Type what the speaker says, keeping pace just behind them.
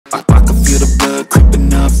feel the blood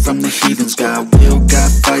creeping up from the heathens. Got will, got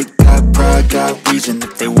fight, got pride, got reason.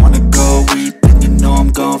 If they wanna go eat, then you know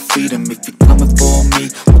I'm gon' feed them. If you're coming for me,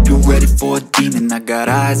 hope you're ready for a demon. I got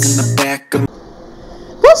eyes in the back of.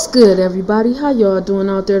 What's good, everybody? How y'all doing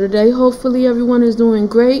out there today? Hopefully everyone is doing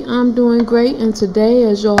great. I'm doing great, and today,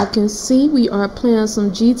 as y'all can see, we are playing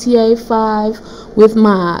some GTA 5 with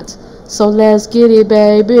mods. So let's get it,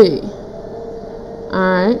 baby.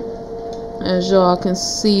 Alright, as y'all can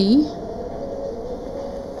see,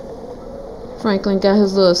 Franklin got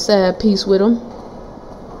his little sad piece with him.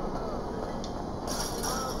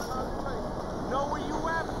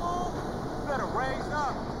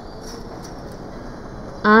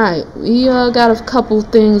 Alright, we got a couple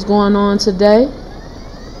things going on today.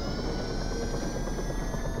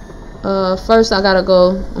 First I gotta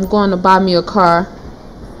go, I'm going to buy me a car.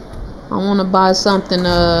 I wanna buy something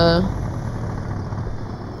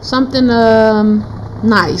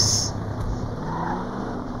nice.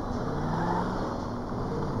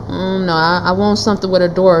 No, I want something where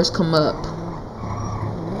the doors come up.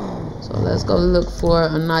 So let's go look for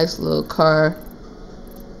a nice little car.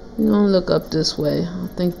 We're gonna look up this way. I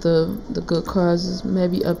think the good cars is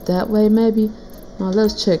maybe up that way, maybe. Now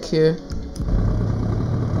let's check here.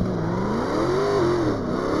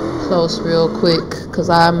 Close real quick, cause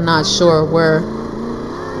I'm not sure where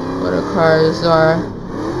the cars are,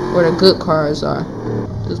 where the good cars are.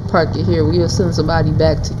 Just park it here. We'll send somebody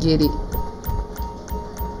back to get it.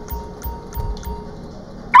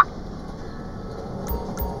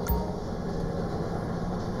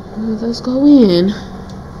 Let's go in.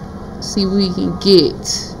 See what we can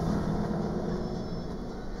get.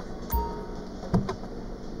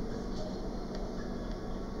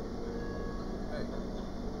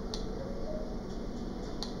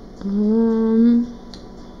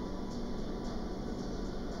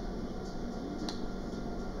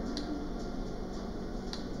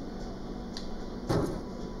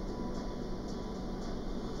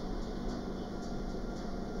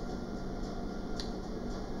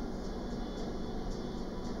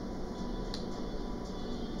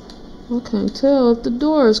 I can't tell if the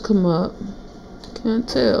doors come up. Can't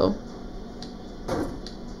tell.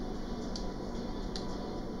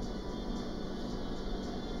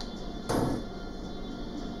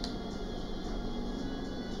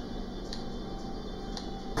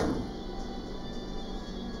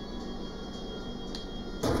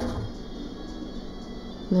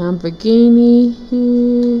 Lamborghini.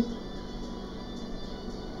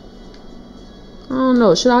 I don't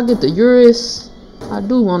know. Should I get the Urus? I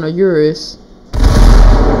do want a Urus. I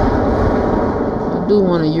do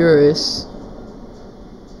want a Urus.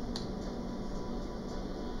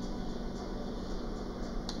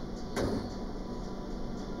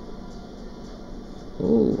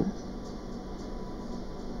 Ooh.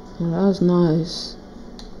 Oh, that's nice.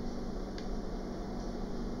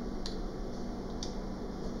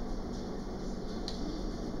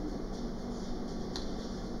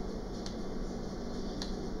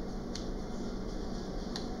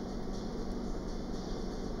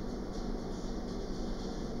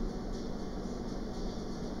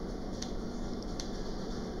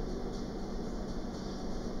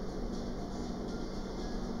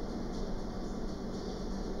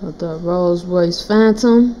 Got the Rolls-Royce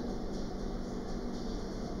Phantom.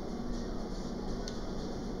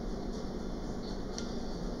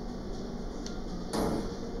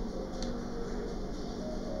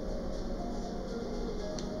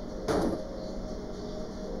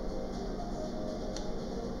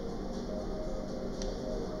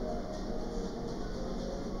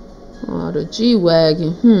 Oh, the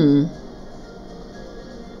G-Wagon.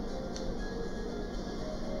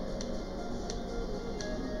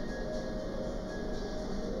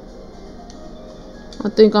 I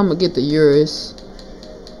think I'm gonna get the Urus.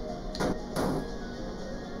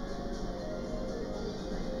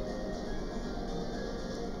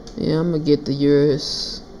 Yeah, I'm gonna get the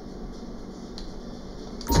Urus.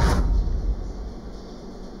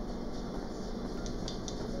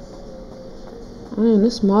 Man,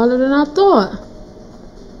 it's smaller than I thought.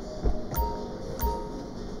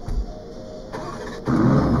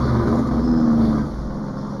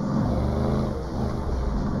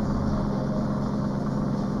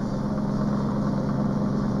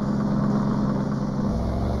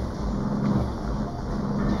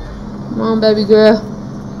 Come on, baby girl.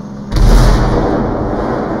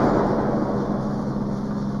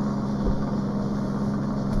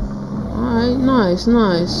 Alright, nice,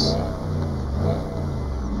 nice.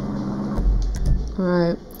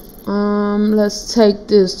 Alright. Let's take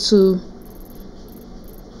this to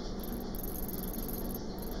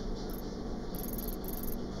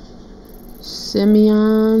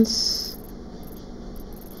Simeons.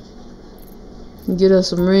 Get us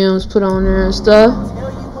some rims put on there and stuff.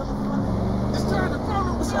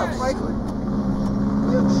 What's up, Franklin?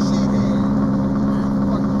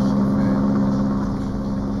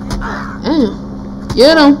 Damn.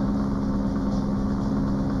 Get him.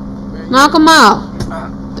 Knock him out.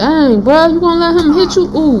 Dang, bro. You gonna let him hit you?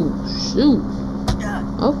 Ooh, shoot.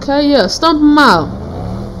 Okay, yeah. Stump him out.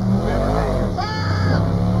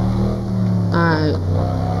 Alright.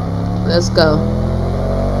 Let's go.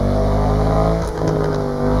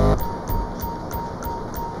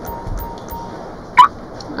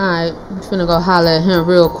 Alright. I'm finna go holler at him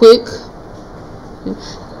real quick.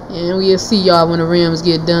 And we'll see y'all when the rims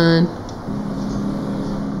get done.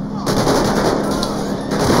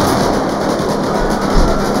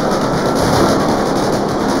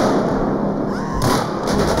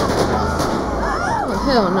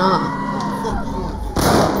 Hell no.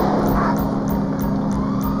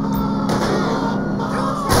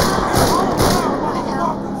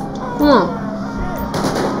 Come on.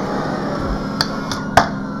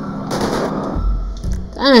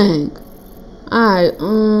 Dang. Alright,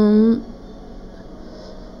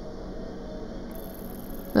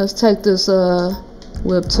 let's take this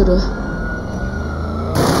whip to the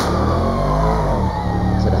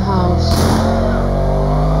house.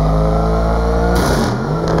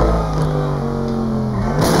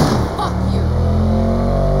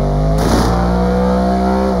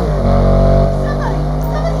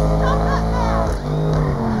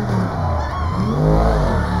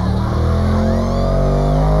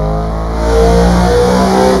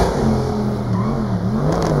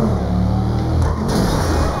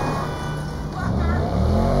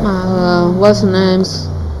 What's her name's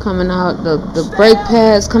coming out, the brake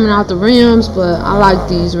pads coming out the rims, but I like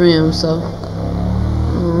these rims, so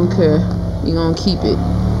I don't care. We gonna keep it.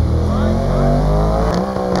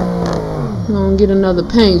 We're gonna get another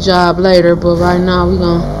paint job later, but right now we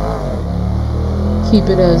gonna keep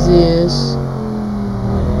it as is.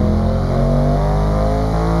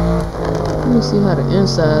 Let me see how the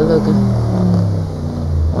inside looking.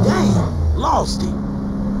 Damn, lost it.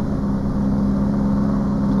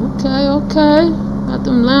 Okay. Got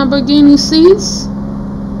them Lamborghini seats.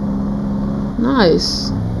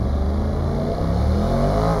 Nice.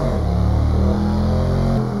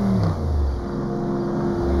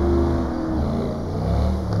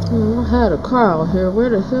 I had a car out here. Where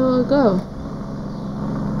the hell it go?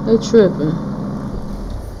 They tripping.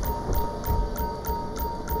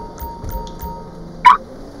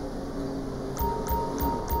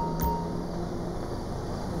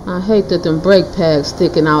 I hate that them brake pads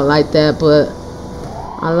sticking out like that, but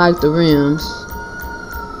I like the rims.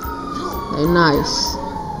 They nice.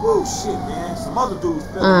 Oh shit, man. Some other dudes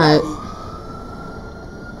fell. Alright.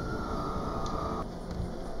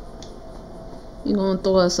 You gonna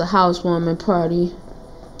throw us a housewarming party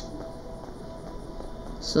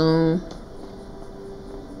soon.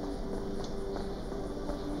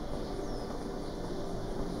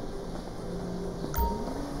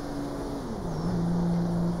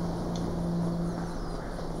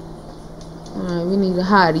 Alright, we need a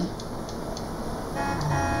hottie.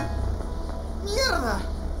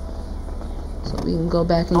 So we can go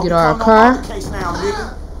back and get our car.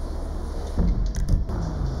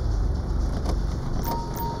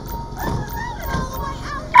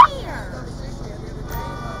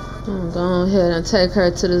 I'm go ahead and take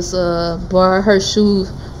her to this bar. Her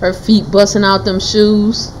feet busting out them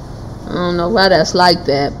shoes. I don't know why that's like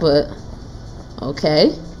that, but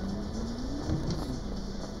okay.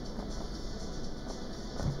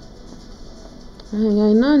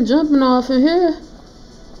 Ain't nothing jumping off in here.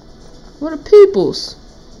 What are peoples?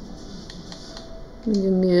 Give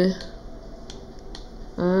me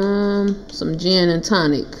some gin and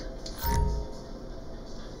tonic.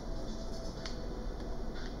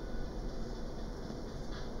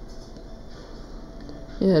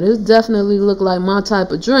 Yeah, this definitely look like my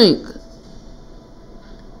type of drink.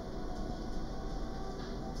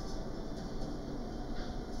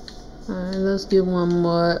 Alright, let's get one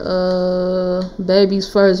more.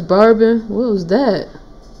 Baby's First Bourbon. What was that?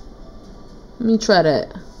 Let me try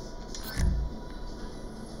that.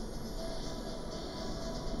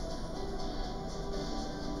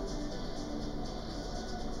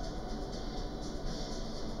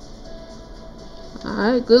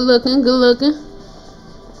 Alright, good looking, good looking.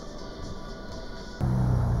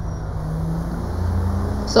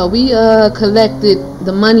 So we collected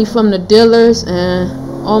the money from the dealers, and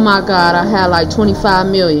oh my god, I had like 25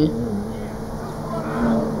 million.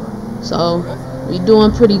 So we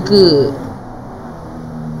doing pretty good.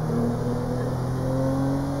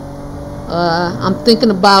 I'm thinking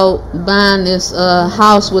about buying this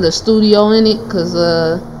house with a studio in it, cause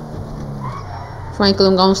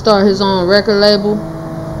Franklin gonna start his own record label.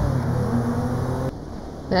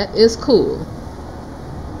 That is cool.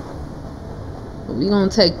 But we gonna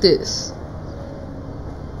take this.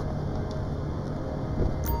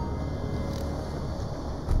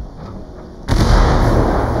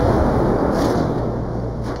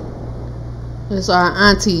 It's our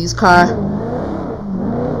auntie's car.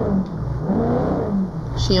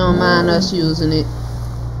 She don't mind us using it.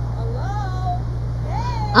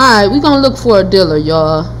 Alright, we gonna look for a dealer,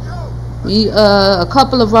 y'all. A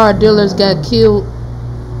couple of our dealers got killed.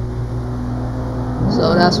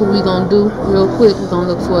 So that's what we gonna do real quick. We're gonna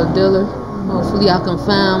look for a dealer. Hopefully I can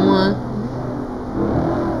find one.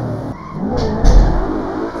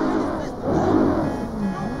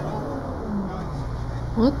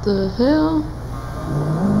 What the hell?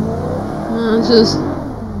 Man, just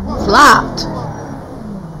flopped.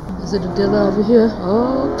 Is it a dealer over here?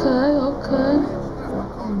 Okay.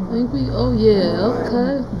 I think we, oh yeah,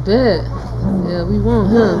 okay. Bet. Yeah, we want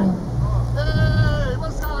him. Hey,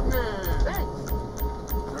 what's happening? Hey.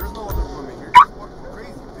 There's no other woman here. You're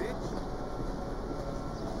crazy, bitch.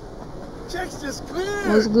 Checks just cleared.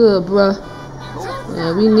 What's good, bruh?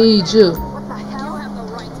 Yeah, we need you. What the hell? You have the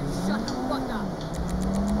right to shut the fuck up.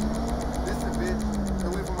 Listen, bitch.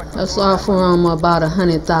 Away from my Let's offer him about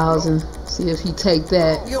 100,000. See if he take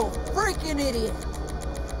that. You freaking idiot.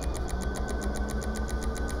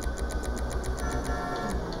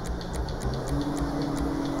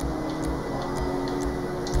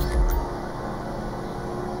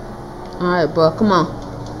 Alright, bro, come on.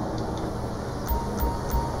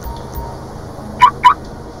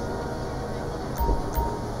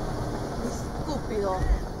 Estúpido.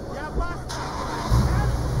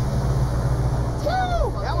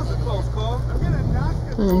 That was a close call.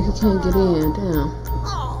 Dang, he can't get in. Damn.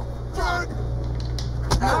 Oh, fuck.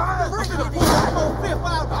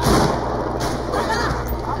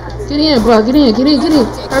 Get in, bro. Get in.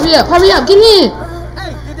 Hurry up. Get in.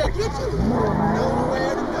 Hey, did they get you?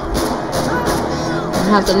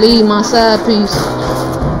 I have to leave my side piece.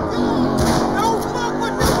 Don't fuck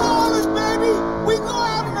with the ballers, baby. We go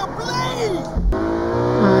out in a blaze.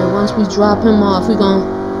 Alright, once we drop him off, we gonna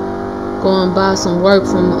go and buy some work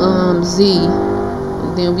from Z.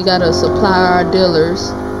 And then we gotta supply our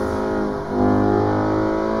dealers.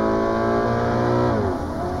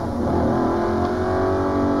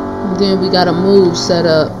 And then we got a move set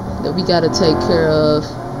up that we gotta take care of.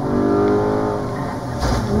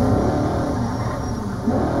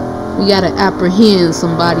 We gotta apprehend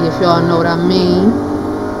somebody, if y'all know what I mean.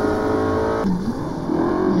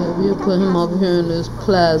 Yeah, we'll put him over here in this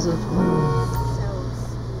plaza.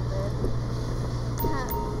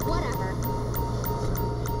 Whatever.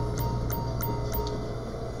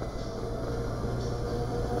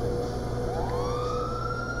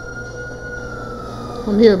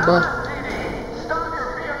 Come here, bro.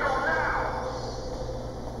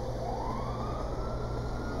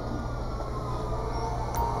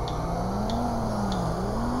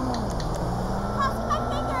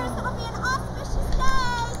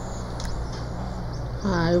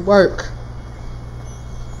 Alright, work.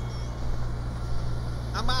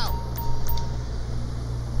 I'm out.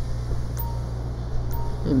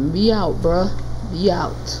 And be out, bruh. Be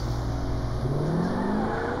out.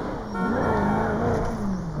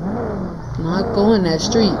 Not going that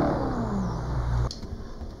street.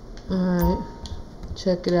 Alright.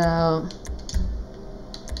 Check it out.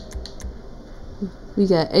 We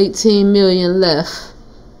got 18 million left.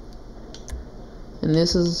 And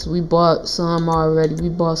this is, we bought some already. We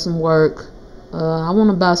bought some work. I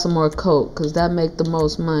want to buy some more coke because that make the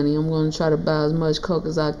most money. I'm going to try to buy as much coke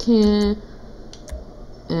as I can.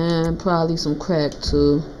 And probably some crack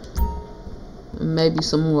too. And maybe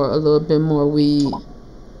some more, a little bit more weed.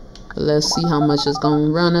 But let's see how much it's going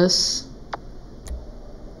to run us.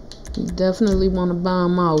 You definitely want to buy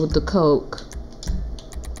them out with the coke.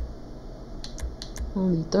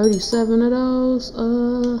 Only 37 of those.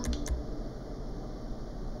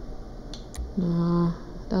 Nah,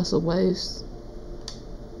 that's a waste.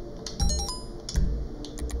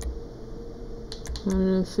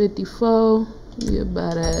 154. Yeah,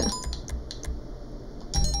 buy that.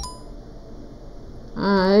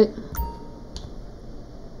 Alright.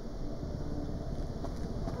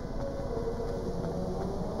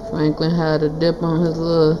 Franklin had a dip on his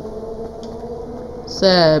little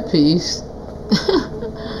side piece.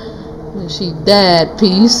 And she dad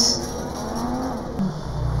piece.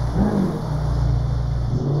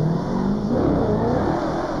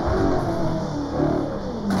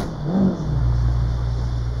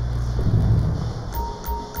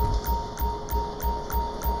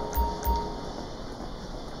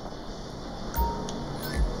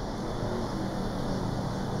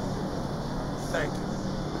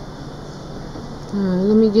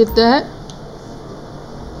 you get that.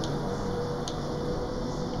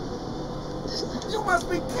 You must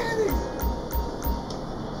be kidding!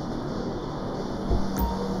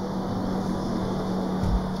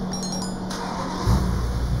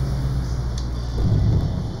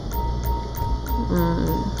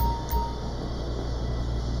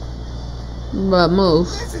 But move.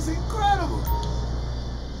 This is incredible!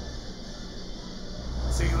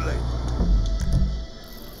 See you later.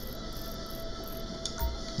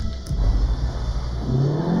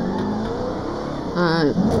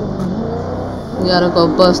 Alright. We gotta go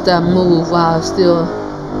bust that move while it's still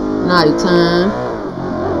nighttime.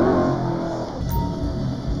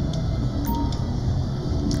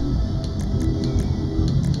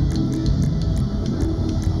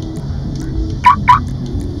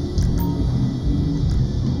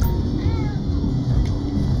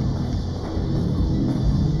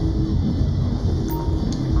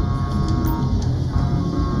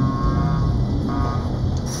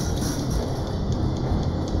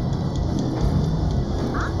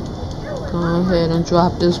 Go ahead and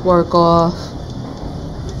drop this work off.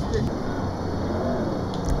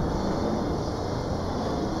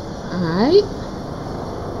 Alright.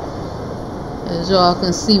 As y'all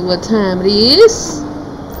can see what time it is.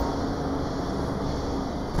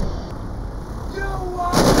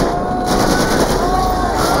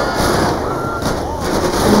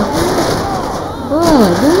 Bro,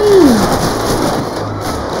 dang.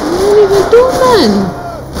 You didn't even do nothing.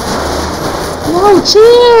 Whoa,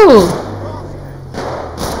 chill.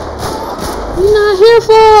 You're not here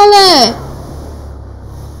for all that.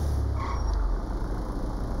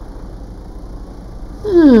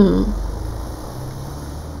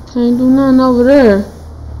 Can't do nothing over there.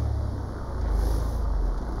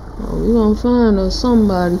 Oh, we gonna find us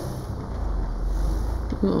somebody.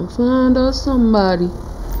 We gonna find us somebody. You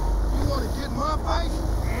wanna get in my face?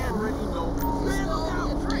 And Ricky, no. Man, look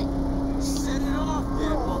out! Drink. Set it off,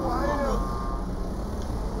 that motherfucker.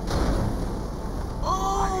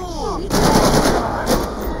 Oh!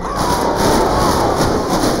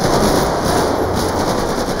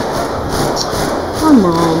 Come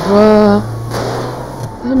on, bruh.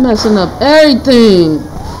 They're messing up everything.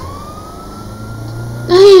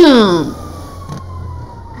 Damn.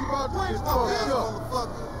 You about to get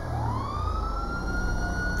fucked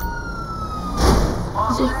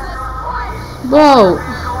up. Bro.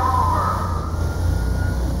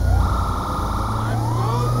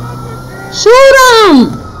 Shoot him.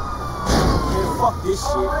 Man, fuck this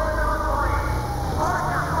shit.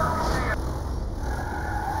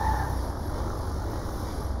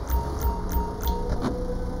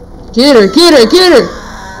 Get her, get her, get her.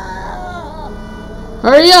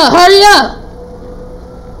 Hurry up, hurry up.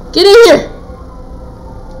 Get in here.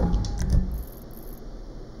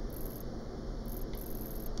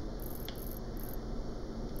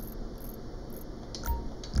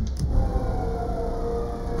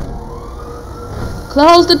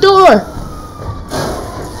 Close the door.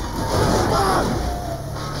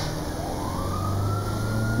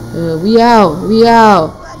 We out, we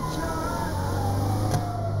out.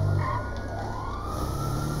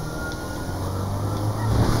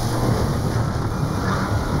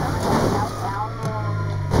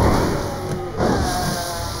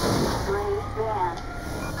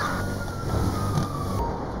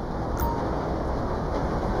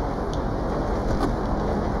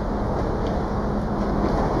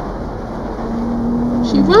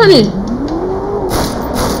 She running.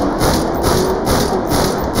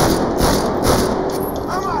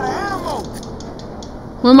 I'm out of ammo.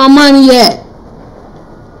 Where my money at?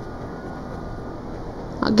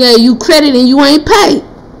 I gave you credit and you ain't paid.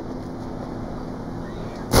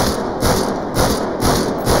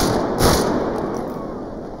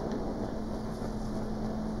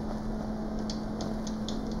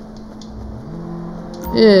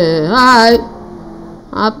 Yeah, alright.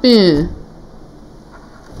 Hop in.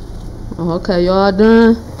 Okay, y'all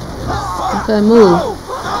done? Okay, move.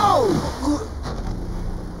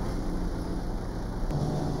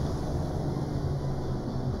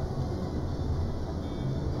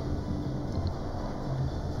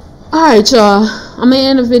 Alright, y'all. I'm gonna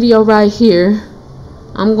end the video right here.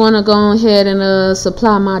 I'm gonna go ahead and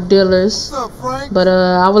supply my dealers. What's up, Frank? But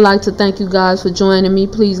I would like to thank you guys for joining me.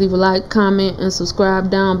 Please leave a like, comment, and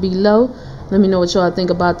subscribe down below. Let me know what y'all think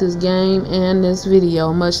about this game and this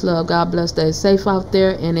video. Much love. God bless. Stay safe out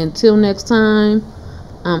there. And until next time,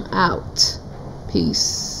 I'm out.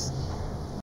 Peace.